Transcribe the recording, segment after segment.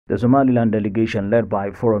The Somaliland delegation led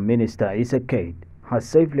by Foreign Minister Essa Kayd has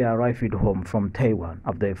safely arrived at home from Taiwan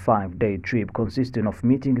after a 5-day trip consisting of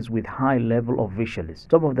meetings with high-level officials.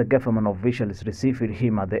 Some of the government officials received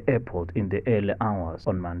him at the airport in the early hours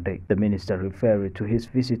on Monday. The minister referred to his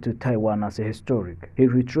visit to Taiwan as a historic. He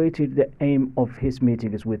reiterated the aim of his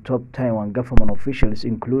meetings with top Taiwan government officials,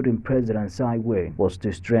 including President Tsai Ing-wen, was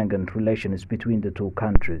to strengthen relations between the two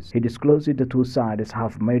countries. He disclosed that the two sides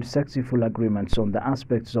have made successful agreements on the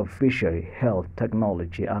aspects of fishery, health,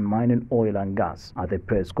 technology, and mining oil and gas. At a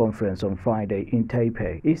press conference on Friday in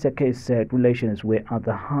Taipei, Essa Kayd said relations were at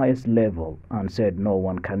the highest level and said no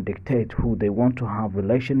one can dictate who they want to have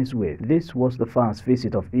relations with. This was the first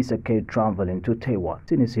visit of Essa Kayd traveling to Taiwan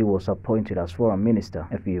since he was appointed as foreign minister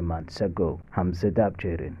a few months ago. Hamza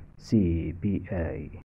Dabjirin, CBA.